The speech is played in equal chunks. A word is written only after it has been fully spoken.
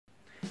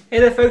Hey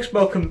there folks,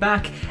 welcome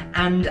back,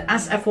 and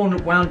as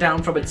F1 wound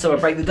down from its summer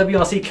break, the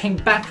WRC came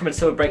back from its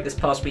summer break this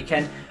past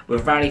weekend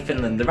with Rally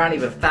Finland, the Rally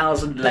of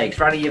 1,000 Lakes,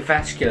 Rally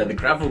Vascular, the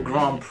Gravel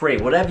Grand Prix,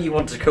 whatever you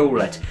want to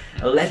call it.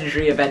 A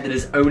legendary event that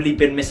has only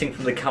been missing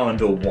from the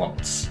calendar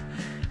once.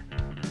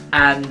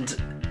 And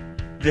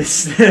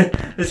this,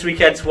 this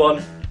weekend's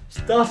one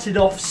started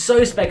off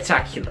so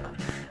spectacular.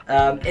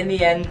 In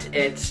the end,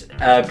 it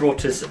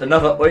brought us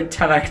another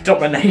Tanak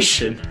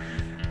domination.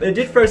 But it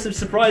did throw some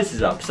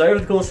surprises up, so over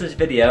the course of this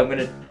video I'm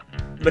going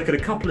to look at a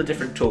couple of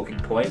different talking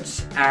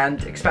points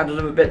and expand on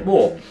them a bit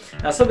more.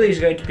 Now some of these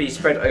are going to be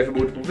spread over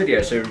multiple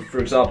videos, so for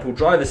example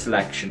driver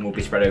selection will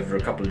be spread over a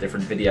couple of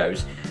different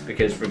videos,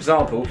 because for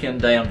example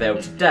Hyundai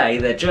unveiled today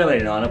their Germany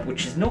lineup,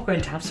 which is not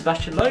going to have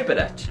Sebastian Loeb in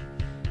it.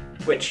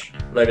 Which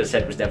Loeb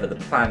said was never the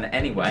plan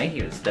anyway.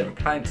 He was never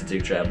planning to do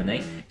Germany,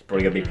 he's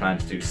probably going to be planning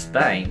to do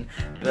Spain,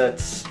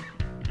 but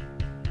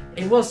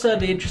it was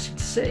certainly interesting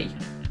to see.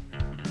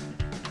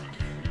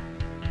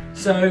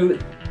 So,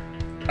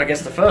 I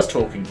guess the first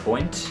talking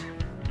point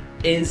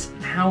is,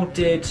 how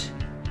did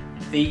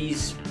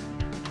these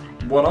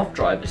one-off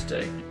drivers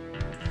do?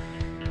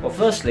 Well,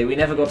 firstly, we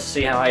never got to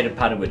see how Hayden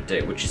Paddon would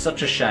do, which is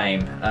such a shame.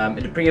 In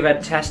the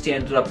pre-event test he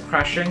ended up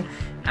crashing,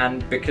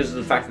 and because of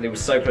the fact that he was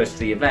so close to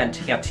the event,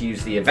 he had to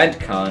use the event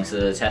car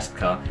instead of the test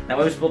car. Now,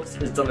 Motorsport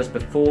has done this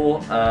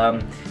before.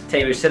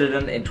 Teemu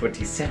Selänne in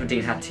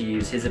 2017 had to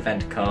use his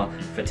event car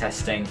for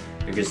testing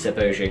because Seb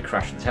Ogier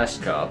crashed the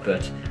test car,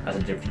 but that's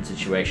a different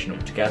situation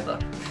altogether.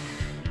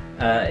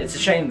 It's a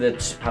shame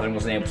that Paddon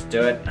wasn't able to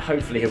do it.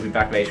 Hopefully he'll be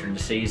back later in the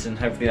season.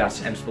 Hopefully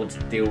that M Sports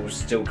deal will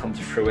still come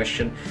to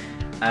fruition,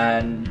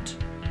 and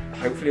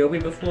hopefully it'll be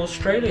before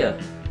Australia.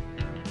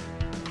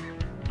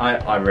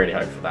 I really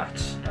hope for that.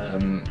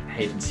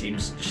 Hayden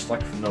seems just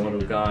like a phenomenal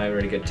guy,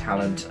 really good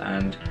talent,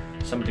 and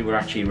somebody we're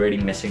actually really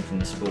missing from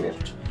the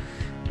sport.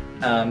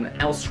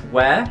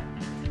 Elsewhere,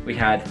 we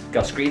had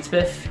Gus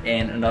Greensmith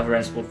in another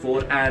M Sport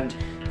Ford, and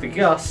for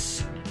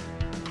Gus,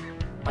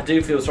 I do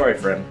feel sorry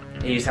for him.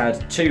 He's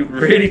had two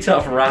really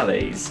tough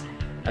rallies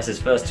as his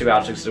first two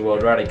outings to the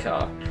World Rally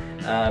Car.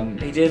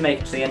 He did make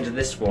it to the end of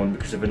this one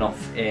because of an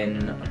off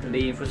in, I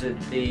believe, was it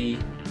the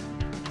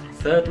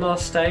third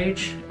last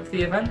stage of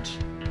the event?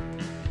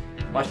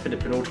 Might have been a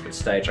penultimate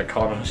stage, I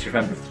can't honestly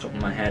remember off the top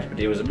of my head, but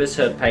it was a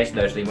misheard pace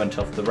note and he went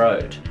off the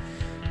road.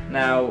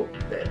 Now,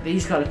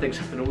 these kind of things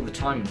happen all the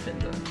time in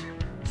Finland,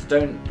 so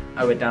don't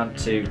owe it down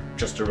to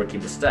just a rookie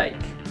mistake.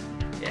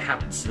 It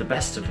happens to the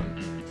best of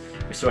them.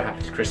 We saw it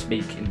happen to Chris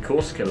Meek in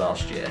Corsica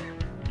last year.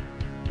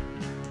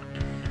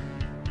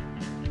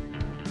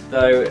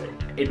 Though,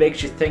 it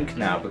makes you think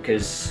now,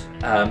 because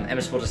M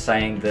Sport is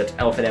saying that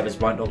Elfyn Evans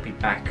might not be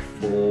back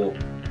for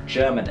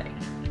Germany.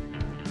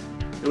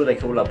 Who will they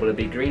call up? Will it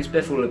be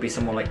Greensmith, or will it be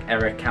someone like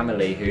Eric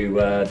Camilli, who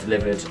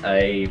delivered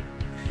a,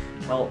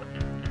 well,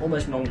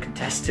 almost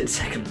non-contested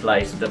second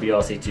place in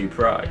WRC2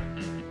 Pro,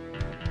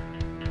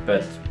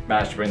 but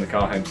managed to bring the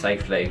car home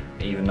safely,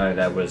 even though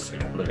there was a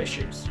couple of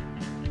issues.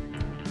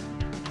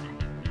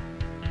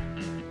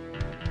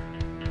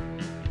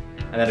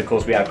 And then of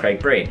course we have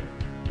Craig Breen.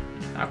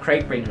 Now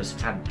Craig Breen was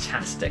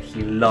fantastic,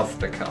 he loved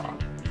the car,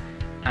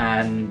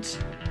 and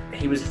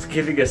he was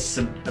giving us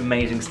some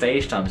amazing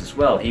stage times as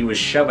well. He was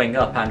showing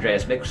up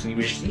Andreas Mikkelsen, he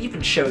was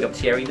even showing up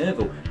Thierry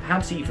Neuville,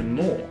 perhaps even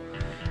more.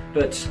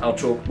 But I'll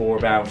talk more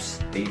about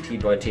the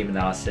team-by-team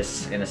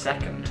analysis in a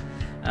second.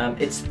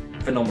 It's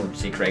phenomenal to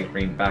see Craig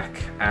Breen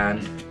back,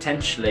 and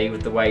potentially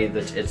with the way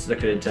that it's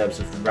looking in terms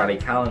of the rally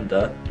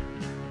calendar,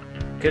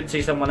 could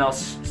see someone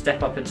else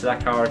step up into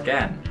that car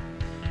again.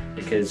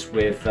 Because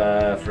with,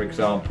 for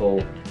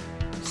example,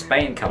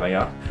 Spain coming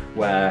up,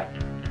 where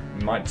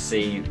we might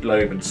see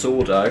Loeb and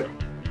Sordo,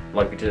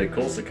 like we did at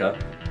Corsica,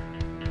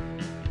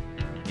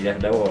 you never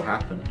know what will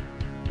happen.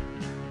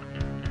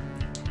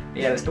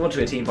 Yeah, let's go on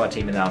to a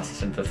team-by-team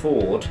analysis, and for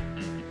Ford,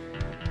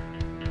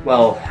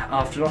 well,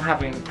 after not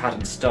having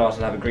Paddon start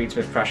and having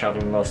Greensmith crash out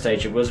on the last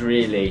stage, it was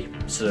really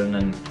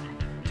Selänne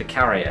to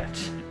carry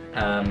it,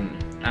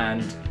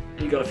 and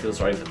you got to feel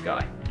sorry for the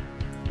guy.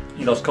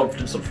 He lost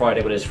confidence on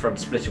Friday when his front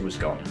splitter was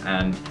gone,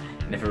 and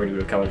never really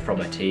recovered from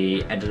it.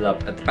 He ended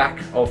up at the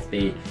back of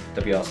the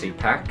WRC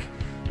pack,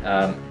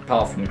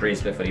 apart from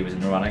Greensmith when he was in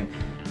the running,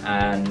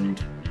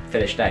 and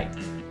finished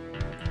 8th.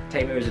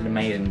 Teemu is an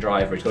amazing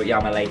driver. He's got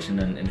Jalmar Leighton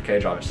in the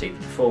co-driver's seat. The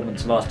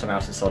performance last time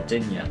out in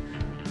Sardinia,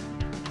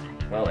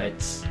 well,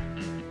 it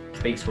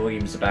speaks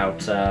volumes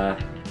about how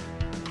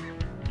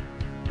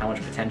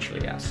much potential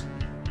he has.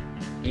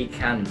 He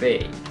can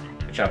be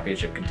a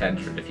championship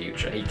contender in the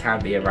future. He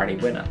can be a rally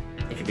winner.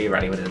 He could be a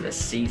rally winner this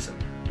season.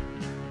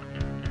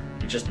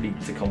 He just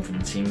needs the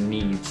confidence. He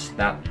needs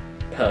that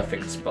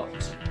perfect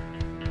spot.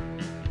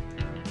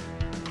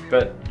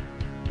 But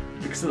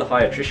because of the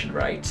high attrition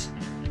rate,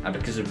 and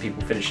because of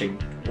people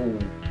finishing all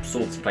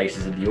sorts of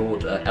places in the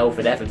order,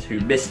 Elfyn Evans,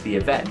 who missed the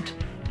event,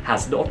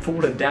 has not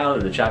fallen down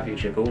in the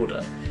championship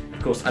order.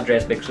 Of course,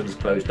 Andreas Mikkelsen has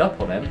closed up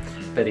on him,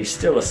 but he's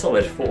still a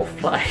solid 4th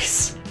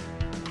place.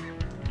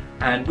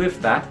 And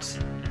with that,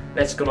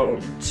 let's go on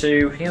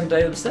to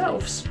Hyundai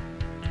themselves.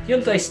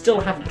 Hyundai still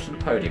haven't got on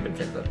the podium in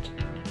Finland.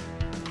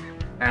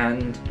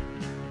 And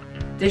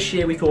this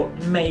year we thought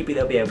maybe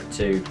they'll be able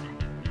to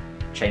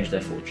change their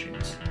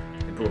fortunes.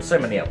 They brought so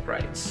many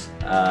upgrades,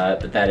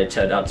 but then it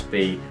turned out to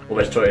be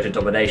almost Toyota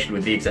domination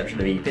with the exception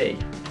of EP.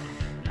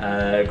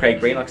 Craig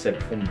Breen, like I said,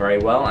 performed very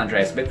well.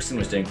 Andreas Mikkelsen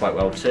was doing quite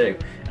well too.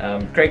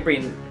 Craig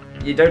Breen,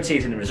 you don't see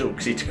it in the result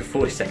because he took a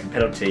 40-second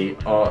penalty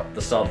at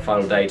the start of the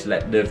final day to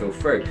let Neuville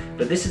through.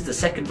 But this is the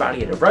second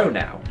rally in a row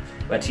now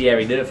where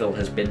Thierry Neuville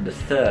has been the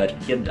third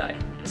Hyundai,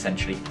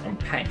 essentially, on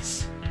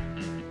pace.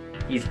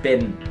 He's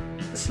been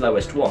the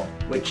slowest one,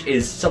 which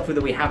is something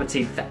that we haven't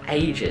seen for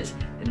ages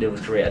in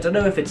Neuville's career. I don't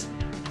know if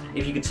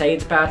you could say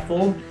it's bad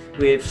form.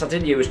 With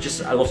Sardinia, it was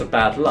just a lot of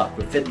bad luck.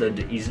 With Finland,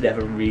 he's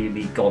never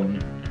really gone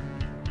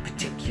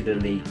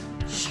particularly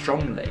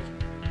strongly.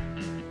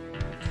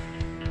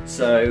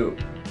 So,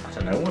 I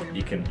don't know what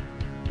you can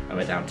owe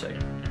it down to.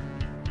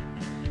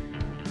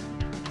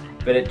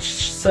 But it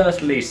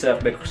certainly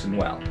served Mikkelsen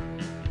well.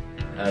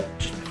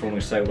 Just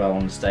performing so well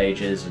on the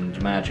stages and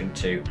managing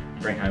to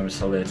bring home a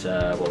solid,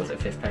 what was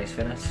it, fifth place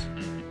finish,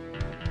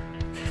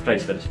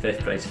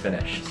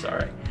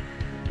 sorry.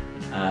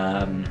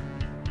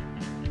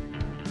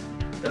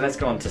 But let's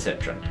go on to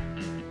Citroën.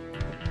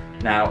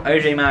 Now,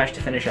 Ogier managed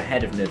to finish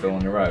ahead of Neuville on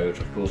the road.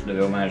 Of course,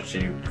 Neuville managed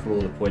to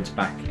claw the points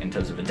back in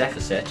terms of a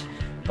deficit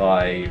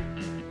by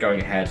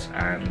going ahead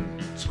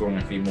and scoring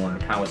a few more on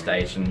the power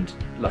stage and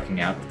lucking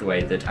out with the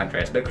way that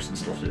Andreas Mikkelsen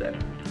slotted in.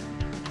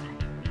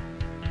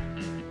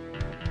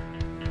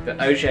 But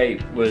Ogier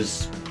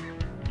was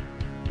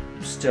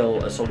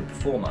still a solid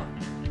performer.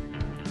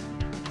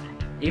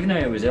 Even though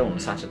he was ill on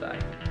Saturday,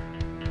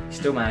 he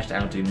still managed to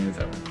outdo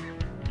Neuville.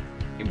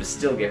 He was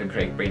still giving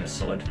Craig Breen a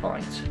solid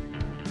fight.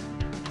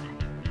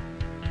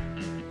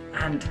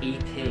 And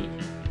EP.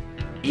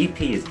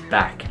 EP is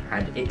back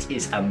and it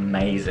is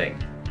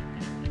amazing.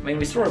 I mean,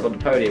 we saw him on the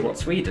podium at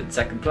Sweden,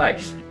 second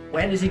place.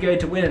 When is he going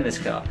to win in this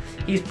car?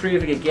 He's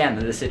proving again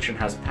that the Citroën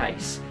has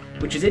pace.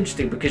 Which is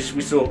interesting because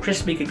we saw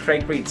Chris Meek and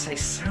Craig Breen say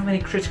so many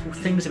critical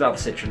things about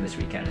the Citroën this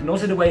weekend.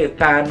 Not in a way of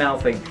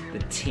bad-mouthing the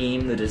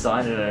team, the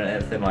designer and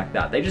everything like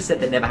that. They just said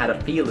they never had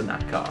a feel in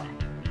that car.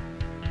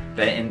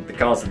 But in the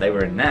cars that they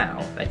were in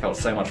now, they felt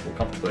so much more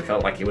comfortable. It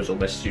felt like it was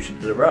almost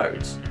suited to the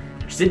roads.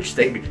 Which is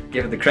interesting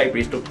given that Craig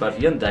Breen's talked about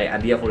Hyundai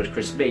and the other one is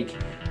Chris Meek,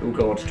 who we'll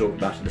go on to talk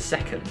about in a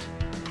second.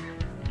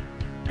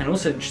 And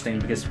also interesting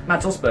because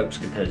Mads Osberg was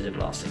competitive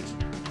last season.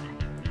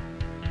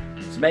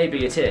 So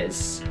maybe it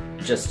is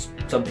just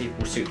some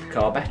people suit the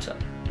car better.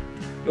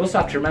 You also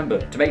have to remember,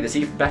 to make this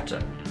even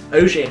better,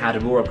 Ogier had a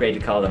more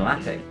upgraded car than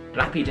Lappi.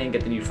 Lappi didn't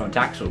get the new front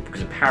axle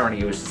because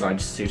apparently it was designed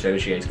to suit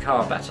Ogier's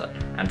car better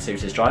and suit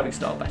his driving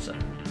style better.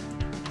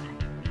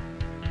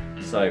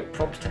 So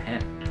props to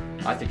him.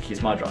 I think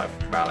he's my driver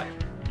for Rally.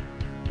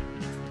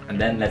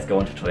 And then let's go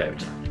on to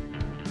Toyota.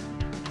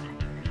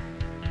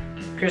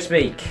 Chris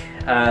Meek,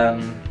 I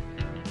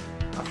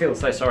feel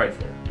so sorry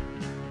for.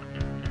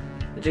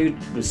 The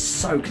dude was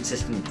so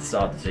consistent at the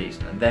start of the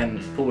season, and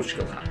then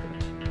Portugal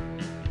happened.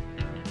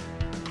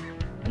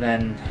 And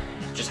then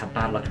just had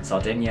bad luck in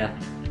Sardinia.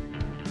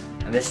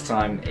 And this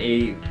time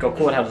he got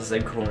caught out of the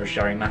same corner as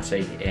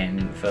Jari-Matti in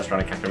the first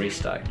round of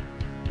Kakaristo.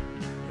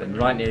 Then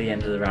right near the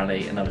end of the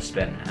rally, another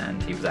spin,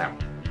 and he was out.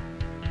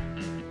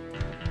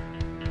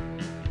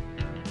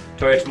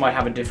 Toyota might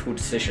have a difficult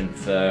decision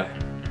for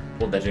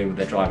what they're doing with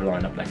their driver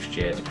lineup next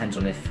year. It depends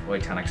on if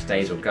Tanak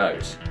stays or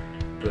goes.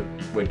 But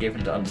we're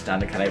given to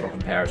understand that Calais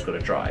and Perez got a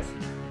drive.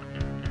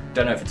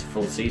 Don't know if it's a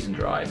full season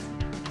drive,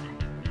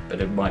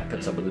 but it might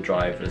put some of the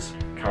drivers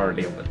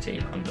currently on the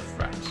team under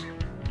threat.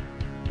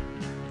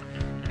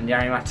 And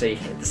Jari-Matti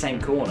hit the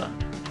same corner.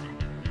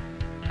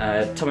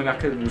 Tommy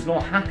Mäkinen was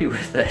not happy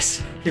with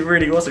this. He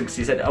really wasn't, because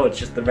he said, oh, it's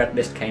just the red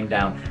mist came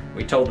down.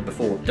 We told them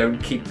before,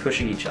 don't keep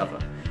pushing each other.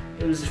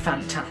 It was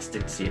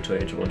fantastic to see a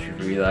Toyota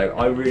 123 though.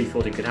 I really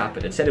thought it could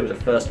happen. It said it was a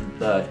first and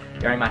third.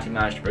 Jari-Matti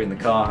managed to bring the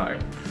car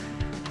home.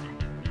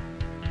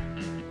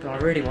 But I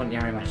really want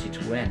Jari-Matti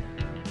to win.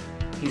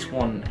 He's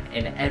won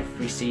in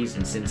every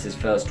season since his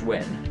first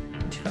win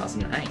in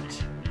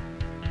 2008.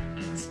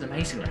 It's an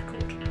amazing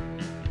record.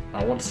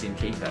 I want to see him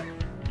keep it.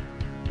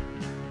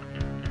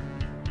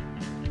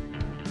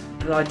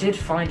 But I did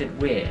find it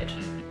weird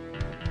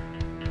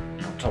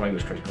how Tommy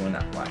was critical in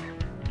that way.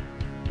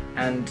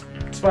 And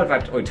despite the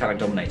fact Tanak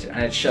dominated,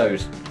 and it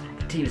shows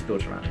the team's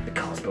built around him, the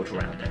car's built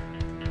around him,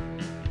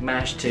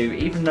 managed to,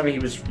 even though he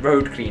was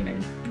road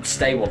cleaning,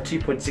 stay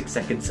 2.6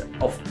 seconds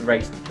off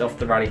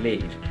the rally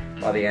lead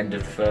by the end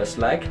of the first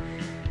leg,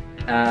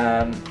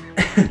 and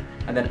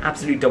then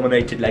absolutely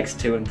dominated legs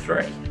 2 and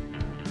 3.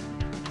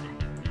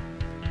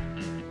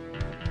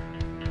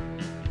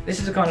 This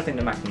is the kind of thing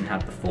that Mäkinen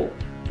had before.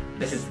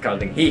 This is the kind of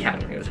thing he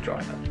had when he was a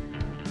driver.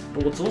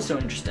 But what's also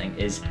interesting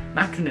is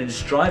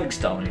Mäkinen's driving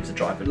style when he was a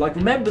driver. Like,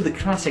 remember the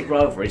classic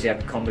rivalries he had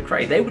with Colin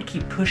McRae? They would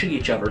keep pushing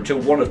each other until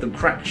one of them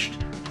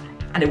crashed.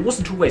 And it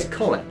wasn't always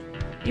Colin.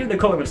 Even though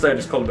Colin was known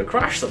as Colin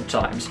McCrash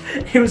sometimes,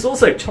 it was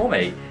also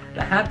Tommy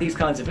that had these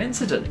kinds of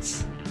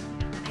incidents.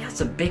 And he had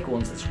some big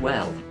ones as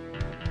well.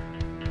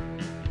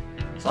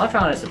 So I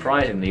found it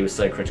surprising that he was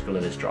so critical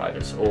of his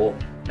drivers, or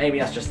maybe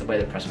that's just the way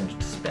the press wanted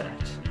to spin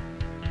it.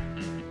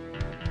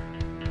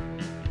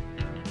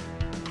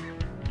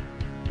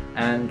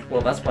 And,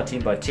 well, that's my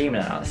team-by-team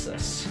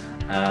analysis.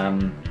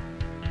 In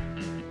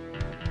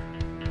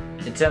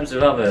terms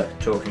of other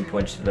talking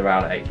points for the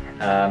rally,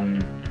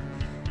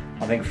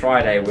 I think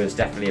Friday was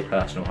definitely a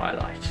personal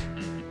highlight.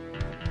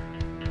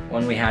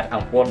 When we had,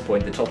 at one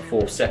point, the top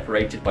 4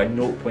 separated by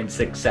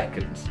 0.6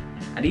 seconds.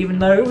 And even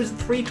though it was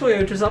 3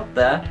 Toyotas up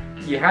there,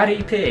 you had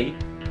EP,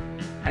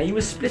 and he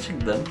was splitting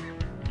them.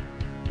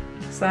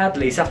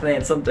 Sadly, Saturday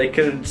and Sunday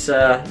couldn't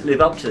live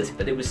up to this,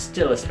 but it was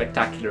still a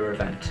spectacular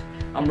event.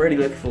 I'm really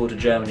looking forward to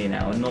Germany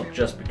now, and not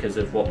just because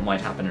of what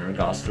might happen in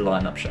regards to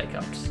lineup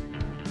shake-ups.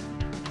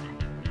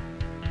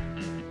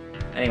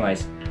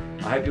 Anyways,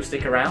 I hope you'll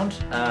stick around.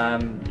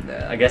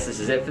 I guess this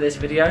is it for this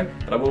video,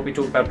 but I will be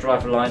talking about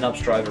driver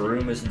lineups, driver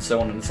rumours, and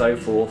so on and so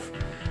forth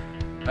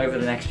over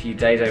the next few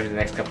days, over the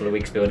next couple of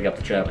weeks building up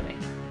to Germany.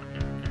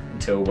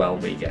 Until, well,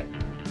 we get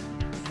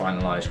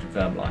finalised,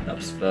 confirmed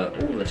lineups for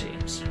all the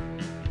teams.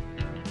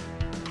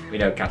 We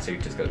know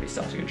Katsuta's going to be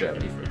starting in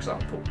Germany, for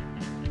example.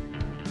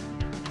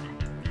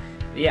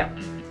 But yeah,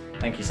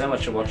 thank you so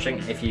much for watching.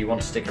 If you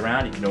want to stick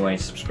around, you can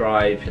always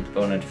subscribe, hit the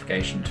bell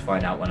notification to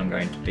find out when I'm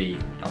going to be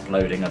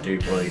uploading. I do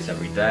these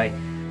every day.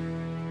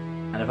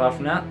 And apart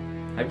from that,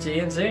 hope to see you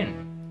again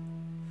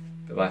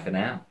soon. Bye bye for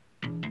now.